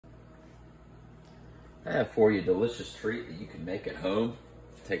I have for you a delicious treat that you can make at home.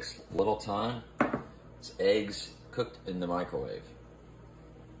 It takes little time. It's eggs cooked in the microwave.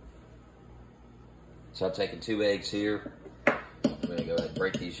 So I've taken 2 eggs here. I'm gonna go ahead and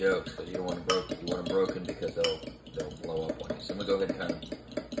break these yolks because you don't want them broken. You want them broken because they'll blow up on you. So I'm gonna go ahead and kind of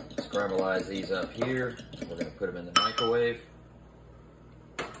scramblize these up here. We're gonna put them in the microwave.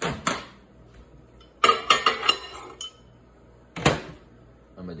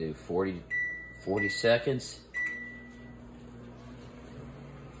 I'm gonna do 40 seconds.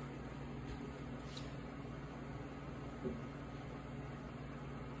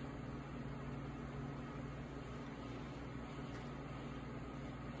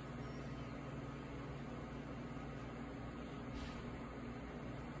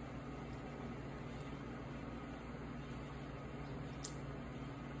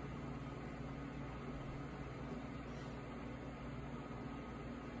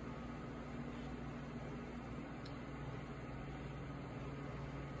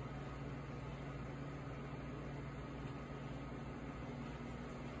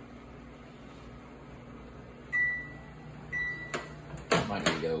 Might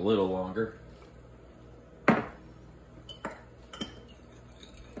need to go a little longer.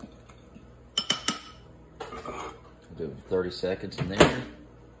 Do 30 seconds in there.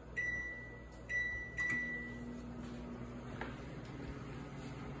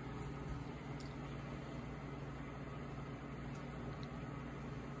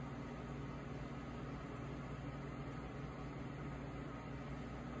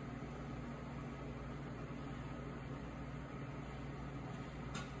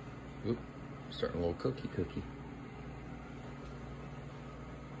 Oop, starting a little cookie.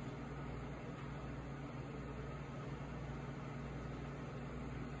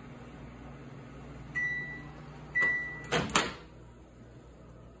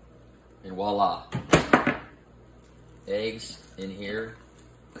 And voila, eggs in here,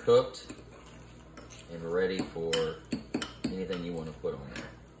 cooked and ready for anything you want to put on there.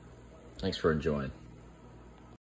 Thanks for enjoying.